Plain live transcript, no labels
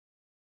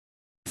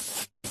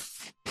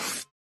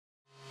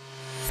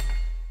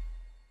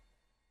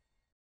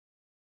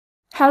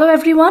Hello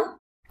everyone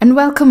and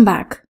welcome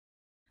back.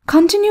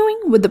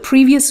 Continuing with the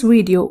previous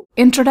video,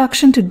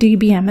 Introduction to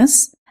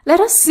DBMS, let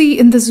us see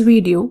in this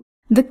video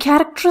the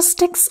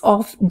characteristics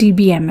of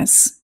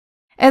DBMS.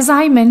 As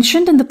I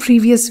mentioned in the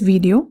previous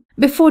video,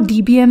 before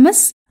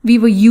DBMS, we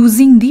were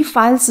using the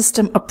file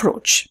system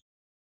approach.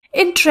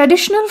 In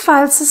traditional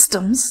file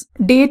systems,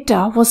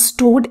 data was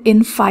stored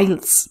in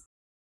files.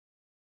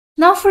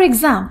 Now, for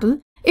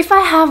example, if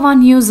I have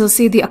one user,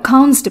 say the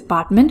accounts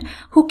department,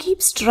 who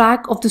keeps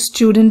track of the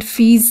student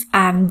fees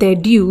and their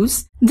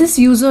dues, this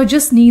user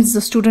just needs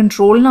the student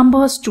roll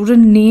number,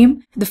 student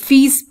name, the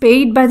fees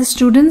paid by the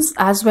students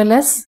as well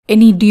as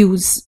any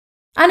dues.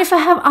 And if I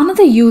have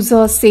another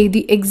user, say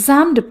the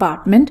exam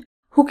department,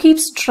 who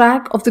keeps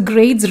track of the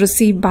grades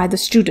received by the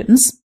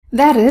students,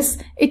 that is,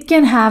 it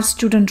can have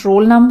student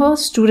roll number,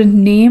 student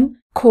name,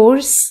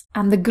 course,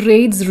 and the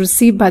grades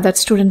received by that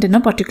student in a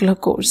particular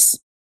course.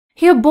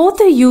 Here both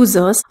the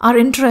users are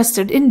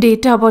interested in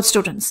data about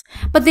students,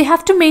 but they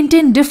have to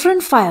maintain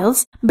different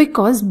files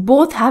because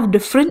both have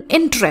different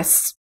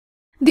interests.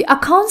 The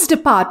accounts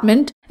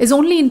department is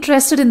only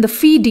interested in the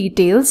fee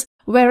details,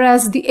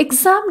 whereas the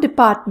exam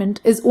department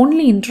is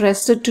only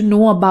interested to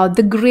know about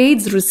the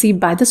grades received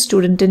by the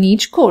student in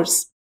each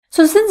course.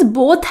 So since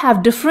both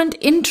have different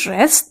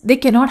interests, they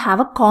cannot have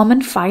a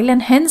common file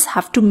and hence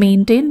have to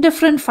maintain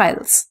different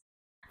files.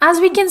 As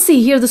we can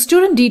see here, the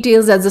student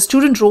details as the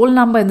student roll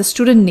number and the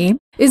student name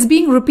is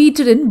being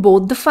repeated in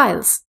both the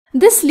files.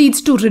 This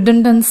leads to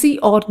redundancy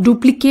or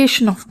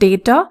duplication of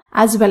data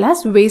as well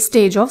as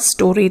wastage of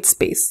storage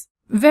space.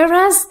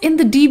 Whereas in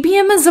the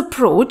DBMS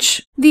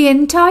approach, the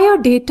entire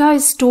data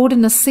is stored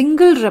in a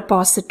single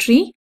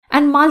repository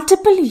and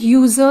multiple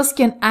users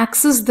can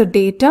access the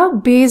data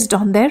based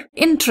on their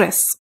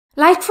interests.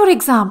 Like for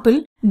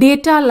example,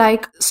 data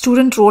like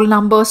student roll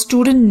number,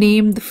 student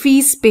name, the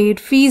fees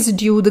paid, fees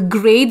due, the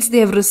grades they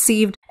have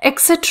received,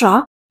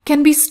 etc.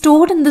 can be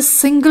stored in this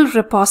single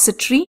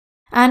repository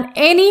and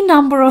any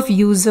number of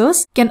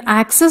users can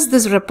access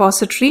this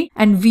repository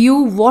and view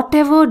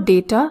whatever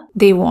data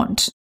they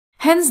want.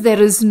 Hence,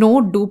 there is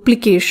no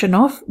duplication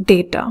of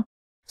data.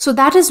 So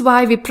that is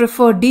why we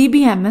prefer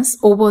DBMS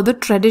over the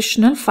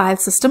traditional file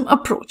system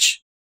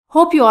approach.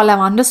 Hope you all have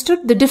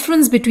understood the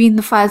difference between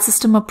the file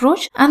system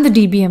approach and the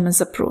DBMS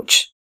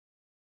approach.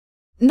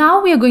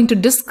 Now we are going to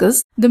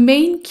discuss the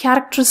main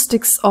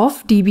characteristics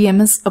of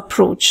DBMS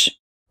approach.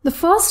 The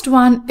first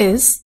one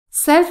is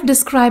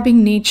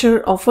self-describing nature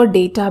of a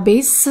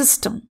database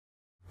system.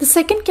 The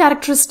second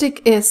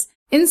characteristic is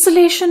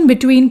insulation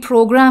between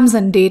programs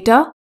and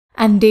data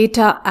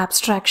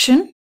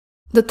abstraction.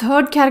 The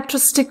third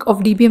characteristic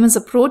of DBMS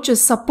approach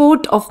is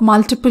support of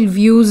multiple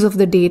views of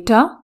the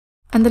data.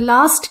 And the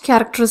last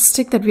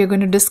characteristic that we are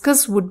going to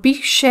discuss would be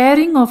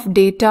sharing of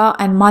data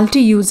and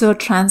multi-user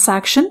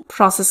transaction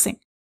processing.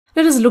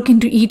 Let us look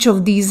into each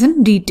of these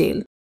in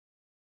detail.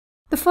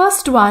 The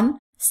first one,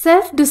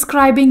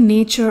 self-describing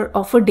nature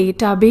of a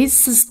database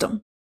system.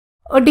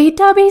 A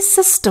database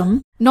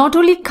system not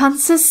only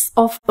consists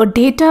of a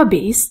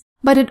database,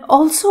 but it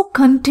also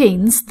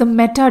contains the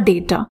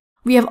metadata.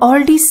 We have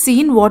already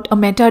seen what a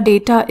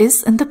metadata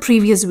is in the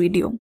previous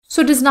video.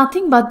 So it is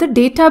nothing but the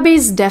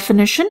database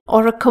definition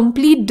or a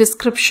complete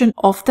description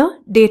of the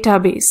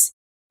database.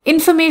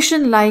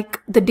 Information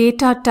like the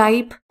data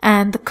type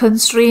and the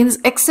constraints,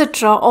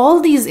 etc. All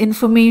these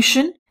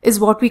information is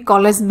what we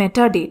call as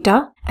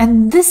metadata,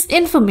 and this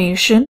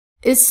information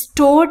is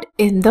stored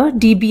in the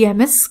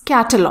DBMS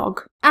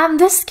catalog. And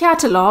this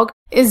catalog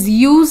is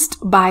used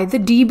by the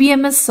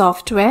DBMS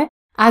software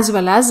as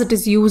well as it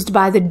is used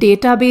by the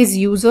database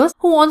users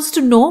who wants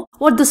to know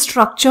what the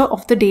structure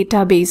of the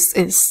database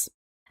is.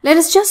 Let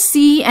us just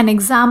see an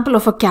example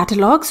of a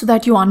catalog so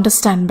that you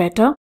understand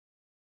better.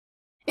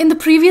 In the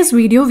previous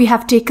video, we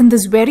have taken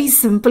this very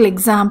simple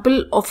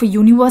example of a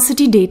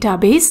university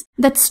database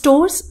that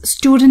stores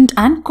student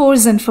and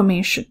course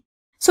information.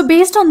 So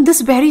based on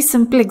this very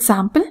simple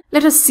example,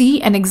 let us see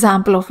an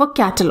example of a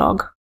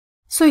catalog.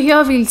 So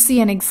here we'll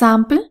see an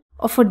example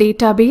of a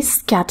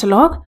database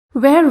catalog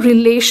where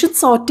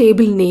relations or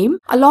table name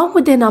along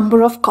with the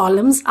number of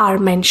columns are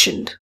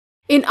mentioned.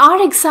 In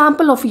our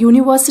example of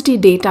university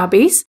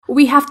database,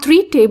 we have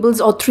three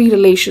tables or three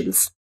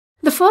relations.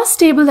 The first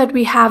table that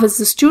we have is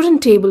the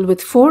student table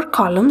with 4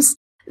 columns.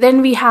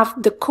 Then we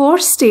have the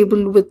course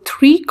table with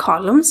 3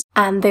 columns.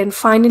 And then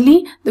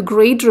finally, the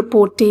grade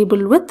report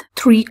table with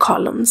 3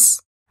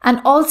 columns. And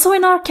also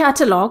in our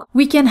catalog,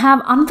 we can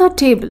have another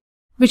table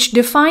which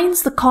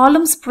defines the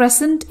columns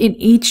present in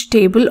each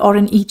table or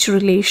in each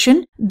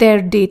relation,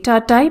 their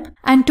data type,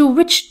 and to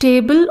which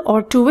table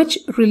or to which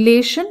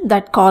relation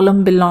that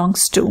column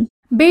belongs to.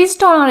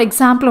 Based on our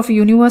example of a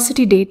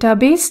university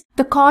database,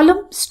 the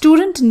column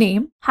student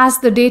name has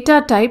the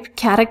data type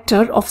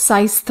character of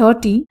size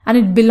 30 and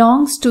it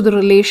belongs to the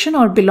relation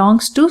or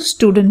belongs to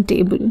student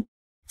table.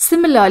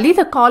 Similarly,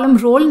 the column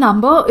roll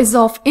number is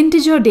of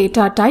integer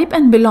data type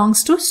and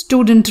belongs to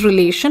student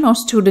relation or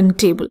student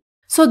table.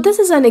 So this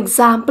is an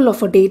example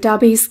of a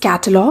database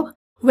catalog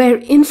where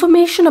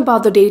information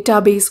about the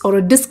database or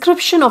a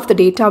description of the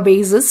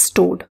database is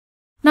stored.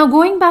 Now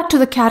going back to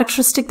the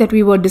characteristic that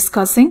we were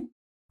discussing.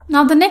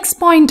 Now the next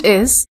point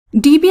is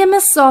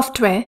DBMS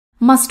software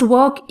must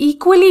work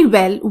equally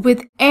well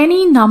with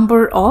any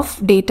number of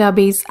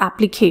database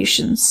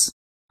applications.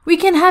 We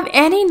can have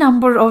any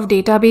number of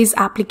database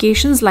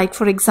applications like,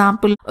 for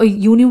example, a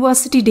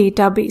university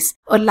database,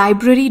 a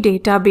library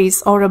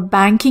database, or a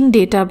banking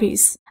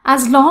database.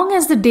 As long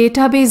as the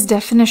database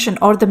definition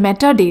or the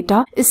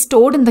metadata is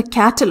stored in the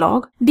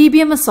catalog,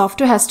 DBMS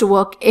software has to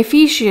work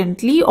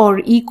efficiently or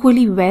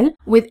equally well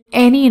with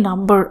any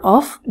number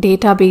of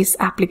database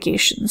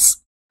applications.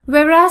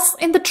 Whereas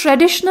in the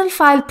traditional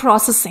file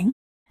processing,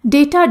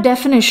 data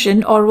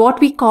definition, or what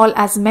we call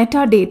as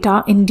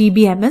metadata in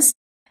DBMS,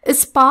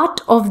 is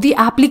part of the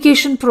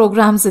application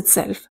programs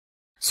itself.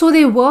 So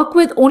they work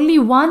with only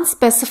one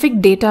specific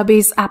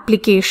database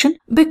application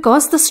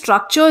because the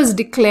structure is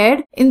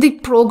declared in the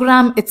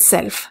program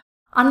itself.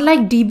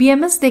 Unlike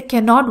DBMS, they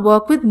cannot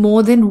work with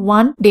more than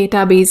one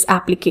database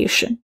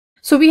application.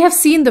 So we have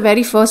seen the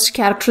very first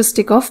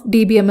characteristic of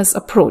DBMS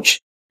approach.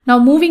 Now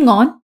moving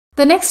on,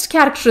 the next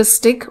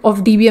characteristic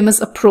of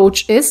DBMS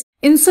approach is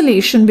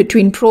insulation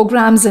between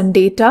programs and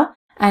data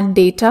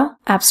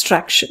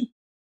abstraction.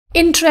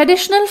 In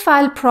traditional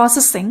file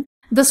processing,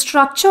 the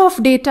structure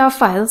of data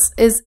files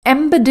is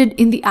embedded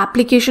in the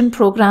application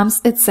programs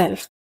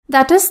itself.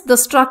 That is, the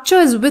structure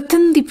is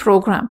within the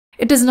program.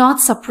 It is not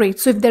separate.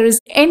 So if there is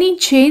any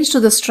change to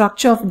the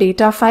structure of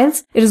data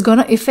files, it is going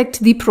to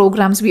affect the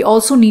programs. We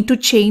also need to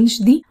change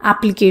the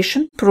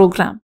application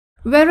program.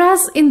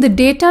 Whereas in the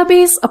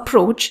database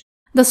approach,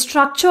 the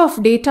structure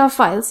of data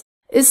files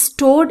is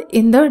stored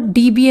in the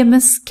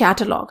DBMS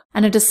catalog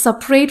and it is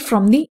separate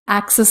from the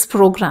access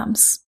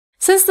programs.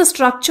 Since the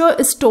structure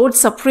is stored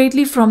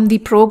separately from the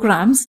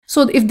programs,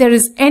 so if there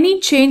is any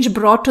change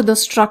brought to the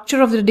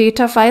structure of the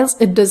data files,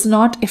 it does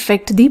not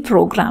affect the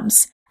programs.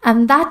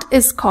 And that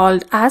is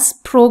called as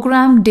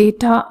program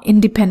data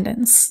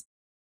independence.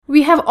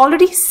 We have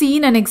already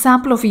seen an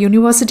example of a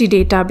university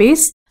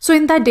database. So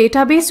in that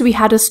database, we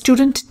had a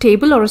student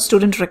table or a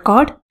student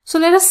record. So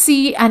let us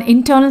see an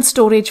internal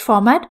storage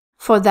format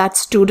for that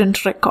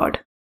student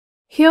record.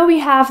 Here we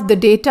have the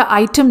data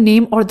item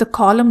name or the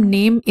column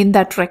name in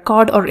that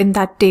record or in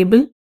that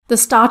table, the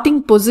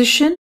starting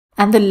position,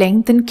 and the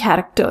length in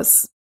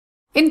characters.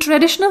 In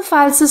traditional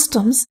file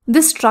systems,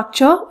 this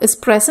structure is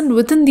present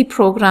within the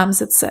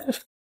programs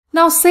itself.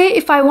 Now say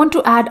if I want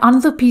to add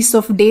another piece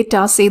of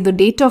data, say the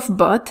date of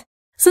birth,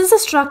 since the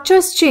structure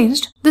is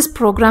changed, this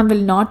program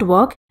will not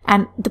work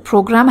and the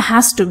program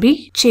has to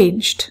be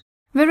changed.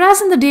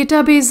 Whereas in the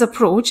database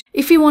approach,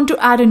 if we want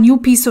to add a new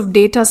piece of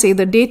data, say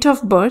the date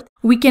of birth,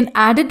 we can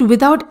add it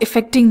without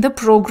affecting the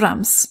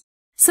programs.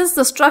 Since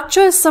the structure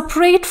is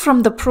separate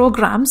from the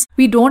programs,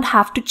 we don't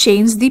have to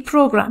change the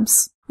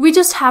programs. We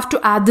just have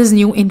to add this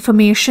new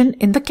information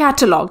in the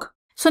catalog.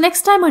 So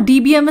next time a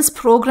DBMS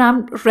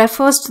program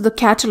refers to the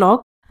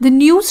catalog, the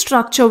new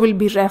structure will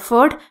be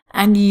referred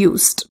and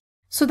used.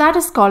 So that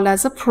is called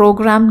as a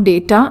program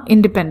data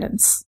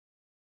independence.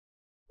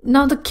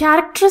 Now the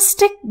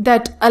characteristic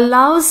that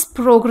allows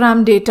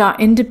program data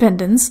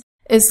independence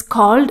is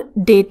called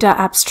data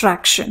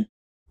abstraction.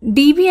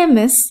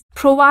 DBMS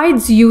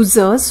provides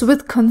users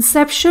with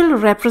conceptual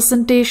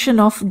representation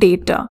of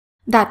data.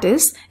 That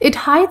is, it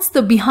hides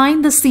the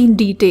behind-the-scene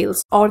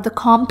details or the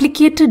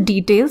complicated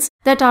details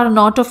that are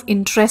not of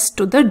interest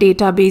to the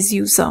database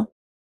user.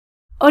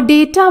 A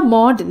data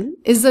model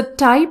is a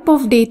type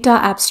of data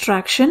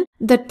abstraction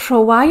that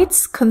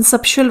provides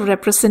conceptual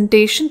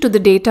representation to the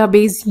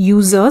database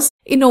users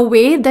in a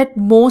way that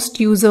most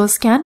users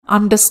can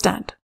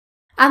understand.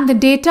 And the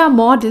data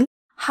model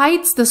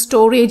hides the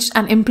storage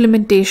and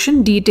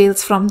implementation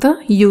details from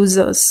the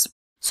users.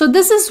 So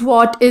this is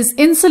what is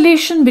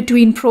insulation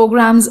between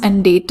programs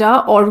and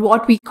data, or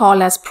what we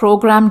call as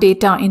program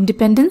data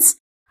independence.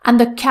 And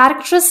the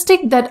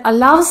characteristic that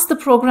allows the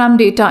program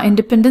data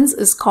independence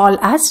is called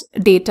as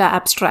data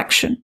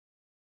abstraction.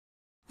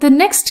 The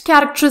next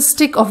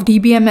characteristic of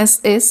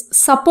DBMS is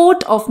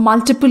support of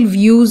multiple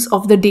views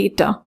of the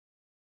data.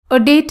 A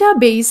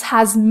database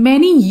has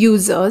many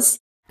users,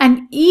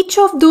 and each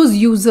of those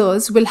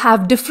users will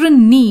have different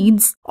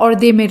needs, or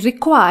they may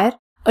require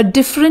a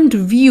different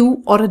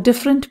view or a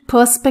different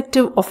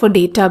perspective of a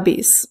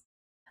database.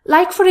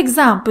 Like for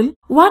example,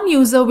 one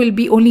user will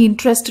be only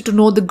interested to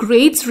know the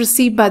grades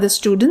received by the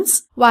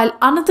students, while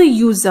another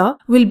user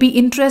will be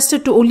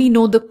interested to only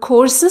know the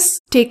courses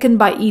taken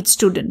by each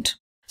student.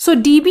 So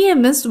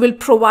DBMS will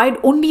provide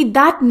only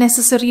that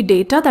necessary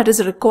data that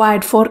is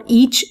required for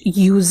each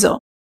user.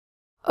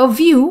 A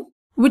view,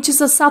 which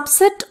is a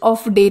subset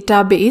of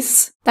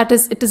database, that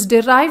is, it is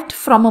derived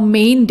from a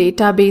main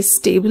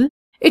database table.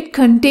 It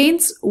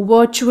contains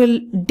virtual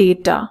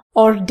data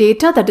or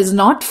data that is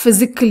not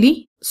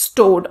physically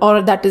stored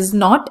or that is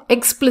not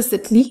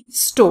explicitly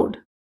stored.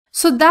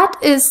 So that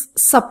is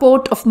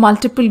support of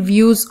multiple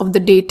views of the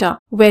data,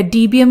 where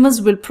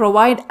DBMS will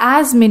provide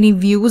as many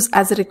views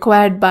as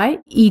required by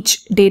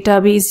each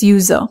database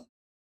user.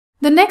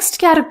 The next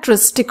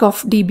characteristic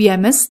of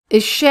DBMS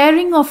is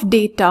sharing of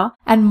data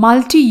and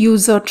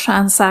multi-user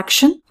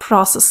transaction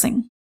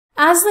processing.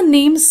 As the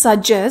name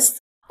suggests,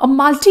 a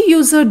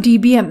multi-user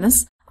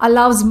DBMS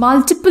allows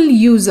multiple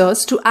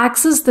users to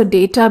access the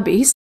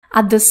database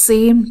at the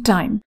same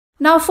time.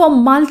 Now, for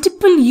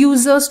multiple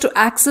users to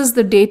access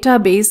the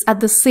database at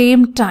the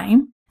same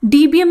time,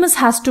 DBMS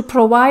has to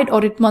provide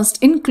or it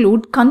must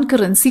include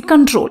concurrency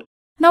control.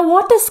 Now,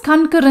 what is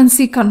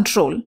concurrency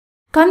control?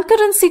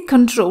 Concurrency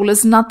control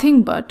is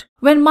nothing but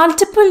when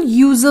multiple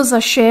users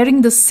are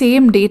sharing the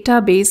same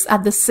database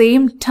at the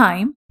same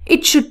time,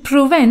 it should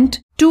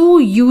prevent two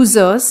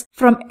users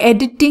from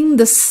editing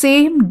the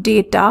same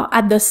data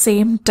at the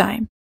same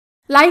time.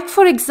 Like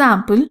for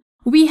example,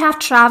 we have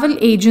travel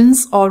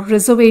agents or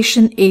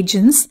reservation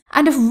agents,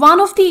 and if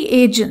one of the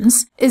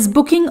agents is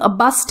booking a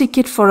bus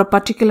ticket for a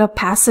particular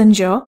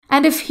passenger,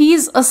 and if he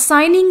is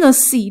assigning a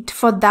seat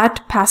for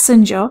that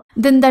passenger,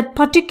 then that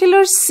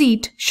particular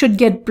seat should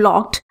get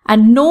blocked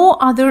and no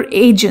other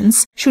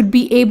agents should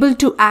be able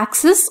to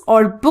access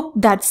or book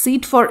that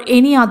seat for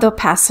any other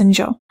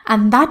passenger.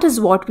 And that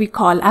is what we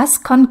call as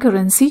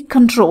concurrency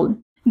control.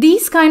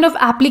 These kind of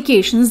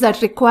applications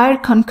that require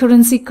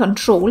concurrency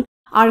control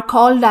are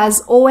called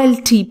as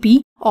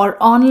OLTP or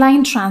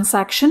online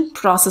transaction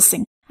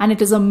processing, and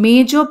it is a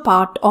major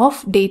part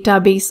of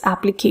database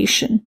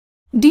application.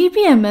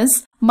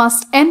 DBMS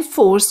must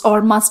enforce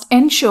or must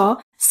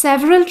ensure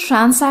several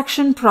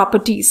transaction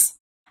properties,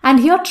 and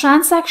here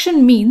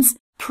transaction means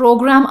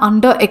program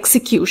under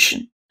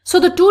execution. So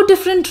the two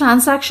different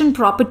transaction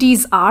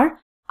properties are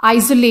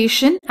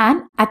isolation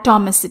and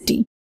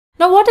atomicity.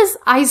 Now, what is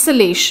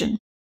isolation?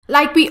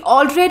 Like we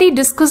already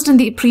discussed in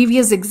the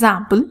previous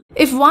example,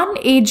 if one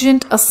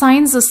agent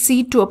assigns a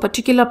seat to a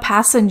particular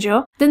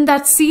passenger, then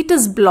that seat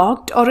is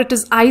blocked or it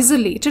is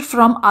isolated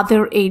from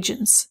other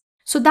agents.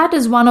 So that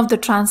is one of the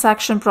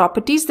transaction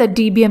properties that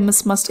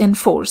DBMS must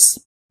enforce.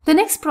 The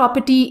next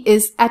property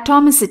is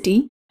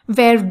atomicity,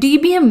 where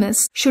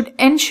DBMS should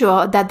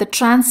ensure that the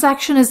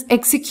transaction is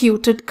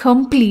executed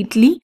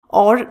completely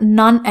or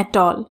none at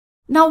all.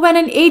 Now, when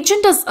an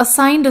agent is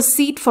assigned a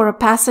seat for a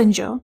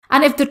passenger,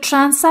 and if the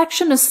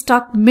transaction is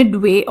stuck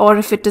midway or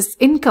if it is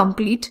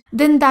incomplete,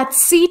 then that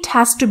seat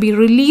has to be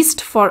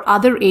released for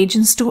other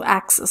agents to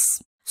access.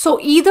 So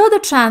either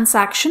the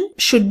transaction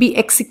should be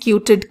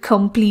executed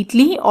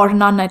completely or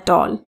none at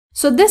all.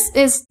 So this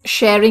is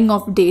sharing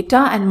of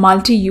data and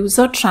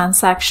multi-user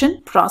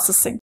transaction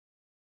processing.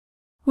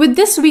 With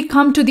this, we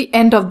come to the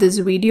end of this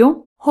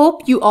video.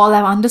 Hope you all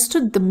have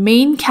understood the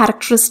main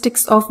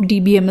characteristics of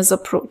DBMS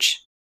approach.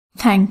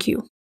 Thank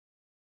you.